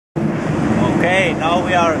Okay, now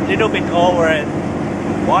we are a little bit over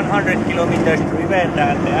 100 kilometers driven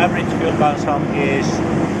and the average fuel consumption is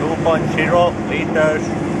 2.0 liters.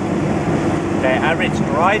 The average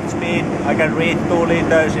ride speed, I can read 2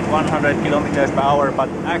 liters in 100 kilometers per hour, but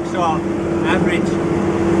actual average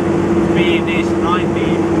speed is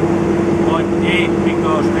 90.8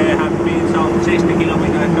 because there have been some 60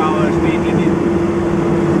 kilometers per hour speed limit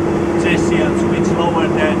sessions which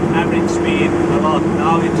lowered the average speed a lot.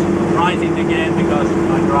 Now it's rising again because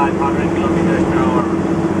I drive 100 kilometers per hour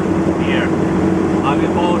here. I will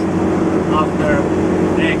post after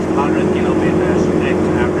next 100 kilometers next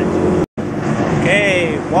average.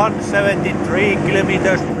 Okay, 173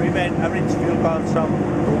 kilometers driven, average fuel consumption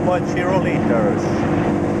 2.0 liters.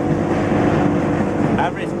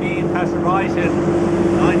 Average speed has risen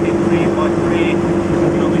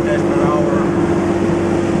 93.3 kilometers per hour.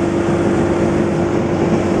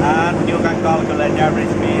 And you can calculate the average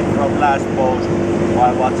speed from last post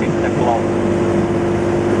while watching the clock.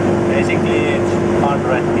 Basically it's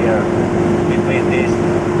 100 here between this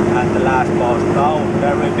and the last post. Now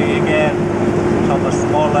there will be again some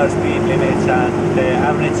smaller speed limits and the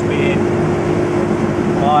average speed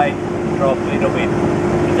might drop a little bit.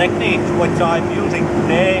 The technique which I'm using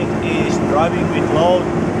today is driving with load,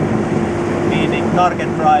 meaning target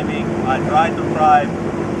driving. I try to drive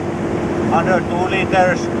under 2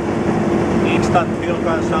 liters instant fuel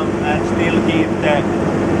consumption and still keep the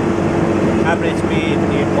average speed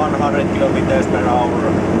in 100 kilometers per hour.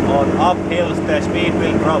 On uphills the speed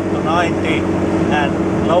will drop to 90 and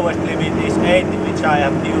lowest limit is 80, which I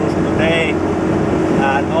have used today.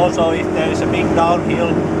 And also if there is a big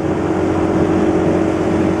downhill,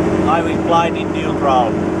 I will glide in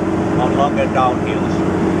neutral on longer downhills.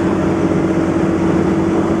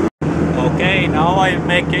 Okay, now I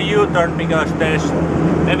make a U-turn because there's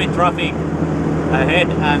heavy traffic ahead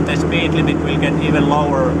and the speed limit will get even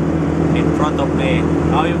lower in front of me.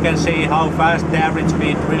 Now you can see how fast the average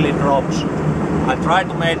speed really drops. I tried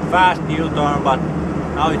to make fast U-turn, but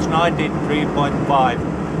now it's 93.5.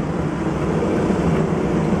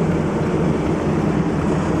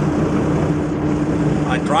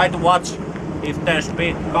 I try to watch if there's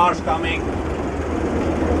cars coming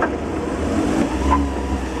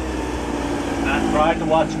and try to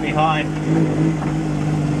watch behind.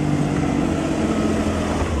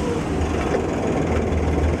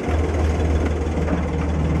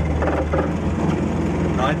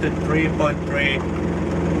 93.3.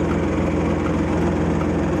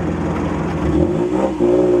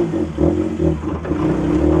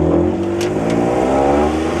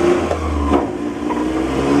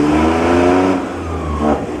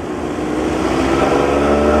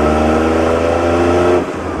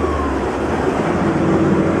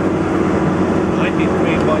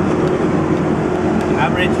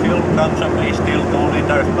 Average fuel consumption is still 2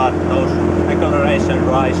 liters, but those acceleration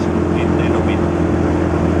rise a little bit.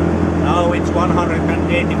 Now it's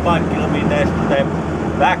 185 kilometers to the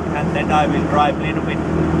back, and then I will drive a little bit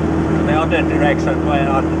to the other direction where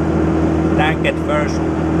I tank it first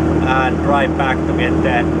and drive back to get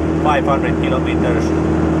the 500 kilometers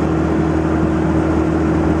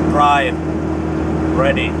drive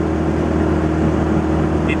ready.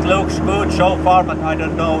 It looks good so far, but I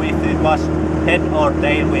don't know if it was head or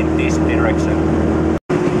tailwind this direction.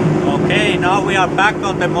 Okay, now we are back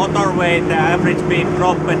on the motorway. The average speed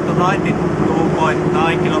dropped to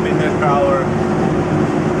 92.9 kilometers per hour.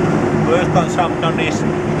 Fuel consumption is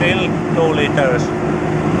still 2 liters.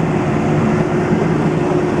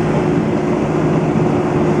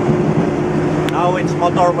 Now it's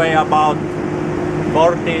motorway about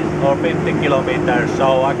 40 or 50 kilometers,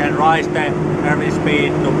 so I can rise the average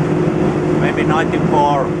speed to maybe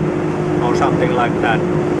 94 or something like that.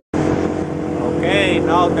 Okay,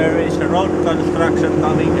 now there is a road construction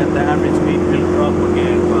coming and the average speed will drop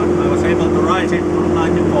again, but I was able to rise it to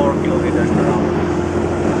 94 kilometers per hour.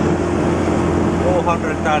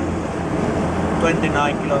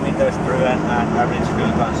 229 kilometers driven and average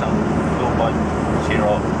fuel consumption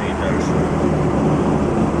 2.0 liters.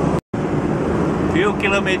 Few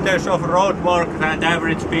kilometers of road work and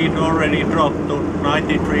average speed already dropped to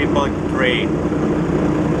 93.3.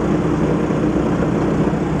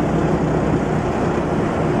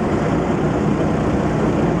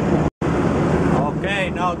 Okay,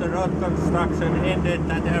 now the road construction ended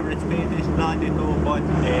and the average speed is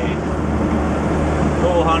 92.8.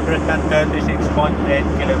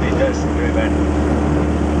 236.8 kilometers driven.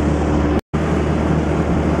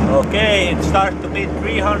 Okay, it starts to be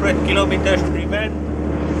 300 kilometers driven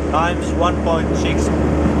times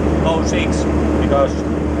 1.606 because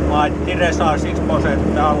my tires are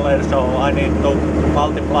 6% taller, so I need to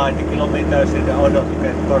multiply the kilometers in order to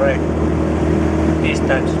get correct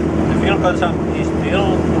distance. The fuel consumption is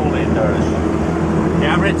still 2 liters. The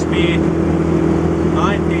average speed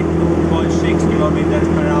 92.6 kilometers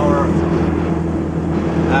per hour.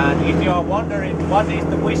 And if you are wondering what is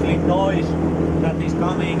the whistling noise that is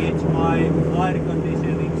coming, it's my air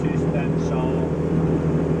conditioning system. So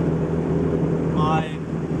my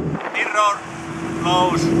mirror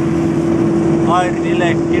blows air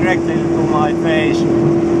directly to my face.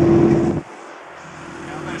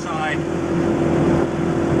 The other side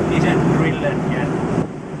isn't drilled yet.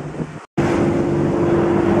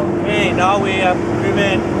 Okay, now we have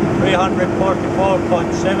driven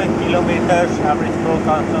 344.7 kilometers, average fuel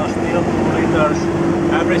consumption still 2 liters,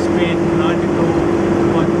 average speed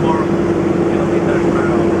 92.4 kilometers per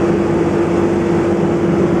hour.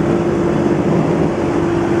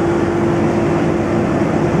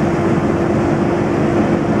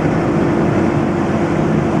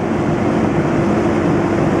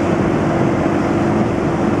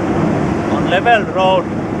 On level road,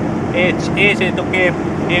 it's easy to keep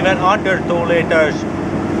even under 2 liters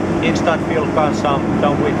instant fuel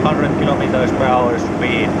consumption with 100 kilometers per hour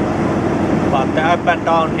speed. But the up and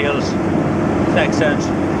down hills sections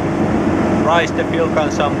rise the fuel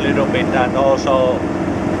consumption a little bit, and also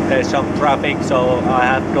there's some traffic, so I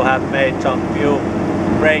have to have made some few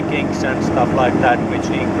brakings and stuff like that, which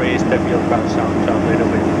increase the fuel consumption a little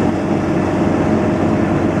bit.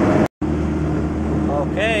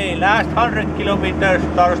 Okay, last 100 kilometers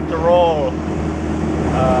starts to roll.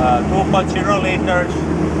 2.0 liters,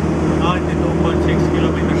 92.6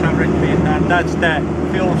 kilometers average speed, and that's the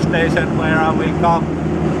fuel station where I will come.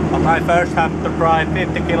 But I first have to drive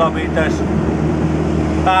 50 kilometers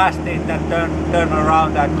past it and turn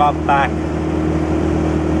around and come back.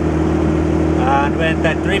 And when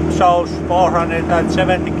the trip shows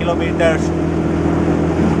 470 kilometers,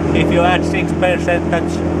 if you add 6%,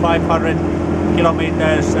 that's 500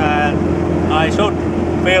 kilometers, and I should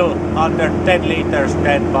fill under 10 liters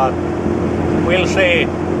then, but we'll see.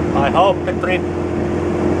 I hope the trip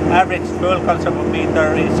average fuel consumption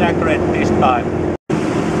meter is accurate this time.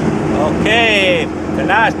 Okay, the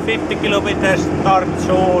last 50 kilometers start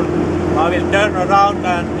soon. I will turn around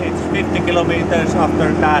and it's 50 kilometers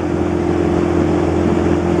after that.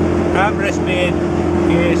 Average speed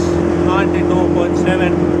is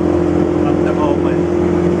 92.7 at the moment.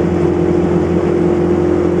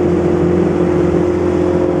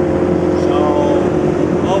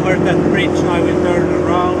 Over that bridge I will turn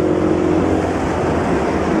around,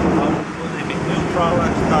 I will put it in neutral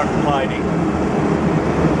and start gliding.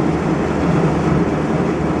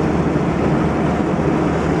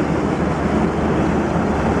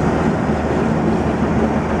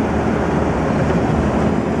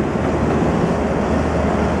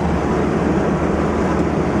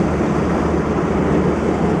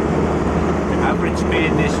 The average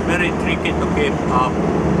speed is very tricky to keep up.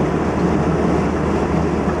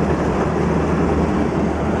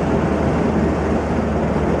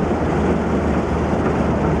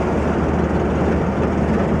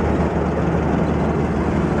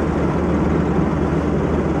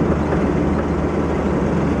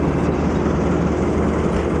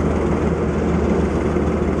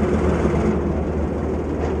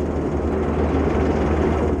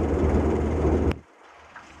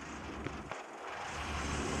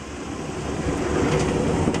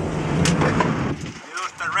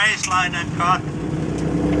 Line and cut.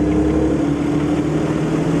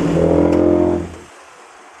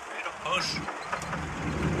 Bit of push.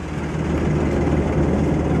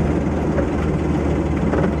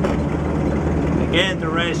 Again the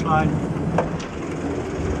race line.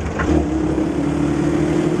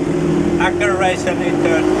 Acceleration in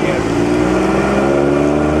third gear.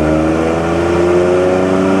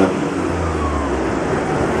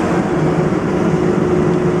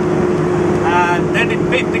 And then it's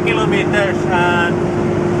 50 kilometers and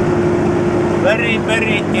very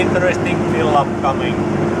interesting fill up coming.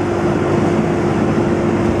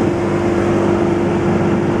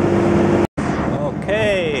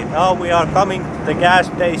 Okay, now we are coming to the gas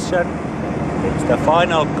station. It's the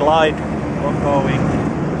final glide ongoing.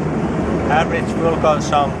 Average fuel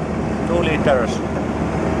consumption 2 liters.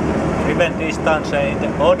 Driven distance in the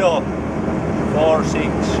Odo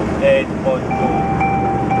 468.2.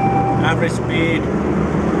 Average speed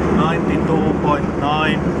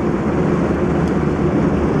 92.9,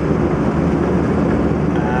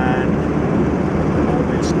 and I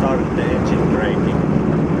will start the engine braking.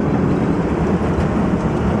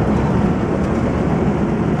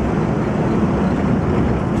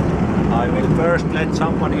 I will first let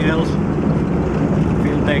someone somebody else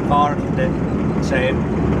fill their car the same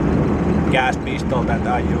gas pistol that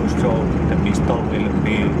I use, so the pistol will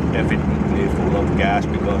be definitely full of gas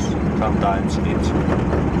because sometimes it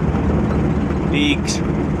leaks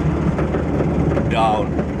down.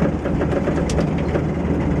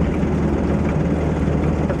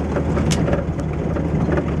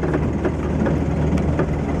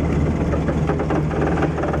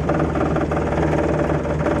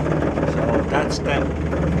 So that's the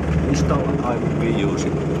pistol I will be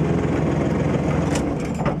using.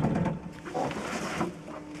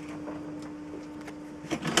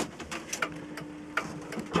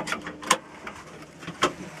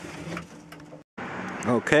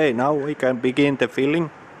 Okay, now we can begin the filling.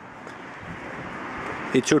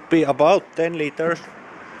 It should be about 10 liters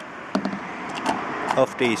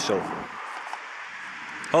of diesel.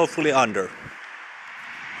 Hopefully under.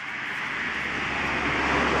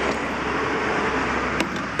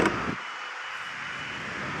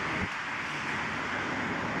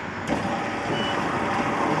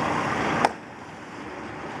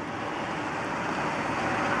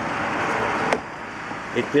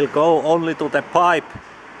 It will go only to the pipe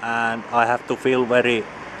and I have to fill very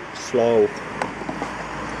slow.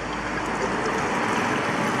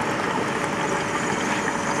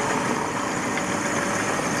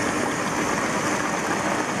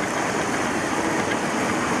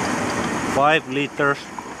 Five liters.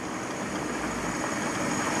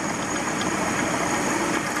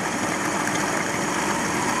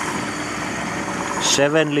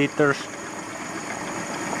 Seven liters.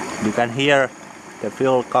 You can hear the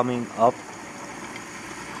fuel coming up.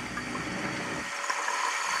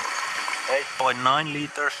 8.9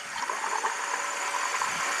 liters.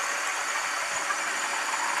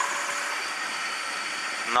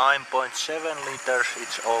 9.7 liters,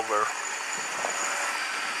 it's over.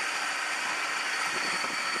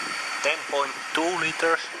 10.2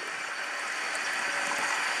 liters.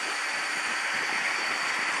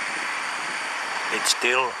 It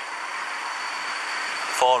still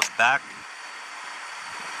falls back.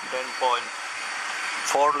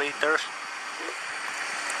 10.4 liters.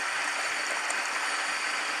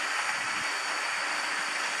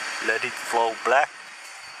 Let it flow black.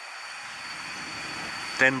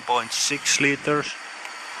 10.6 liters.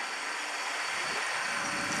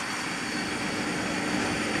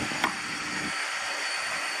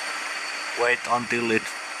 Wait until it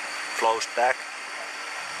flows back,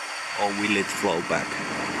 or will it flow back?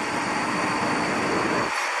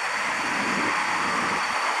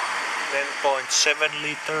 10.7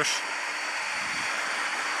 liters.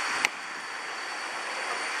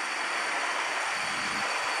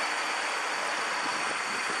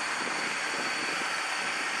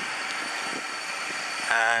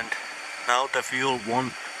 And now the fuel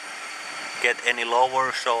won't get any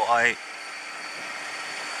lower, so I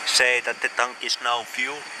say that the tank is now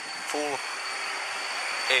full.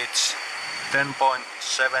 It's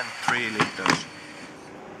 10.73 liters.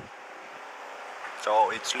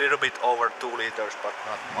 So it's a little bit over 2 liters, but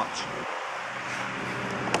not much.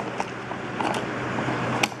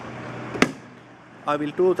 I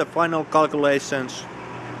will do the final calculations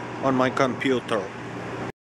on my computer.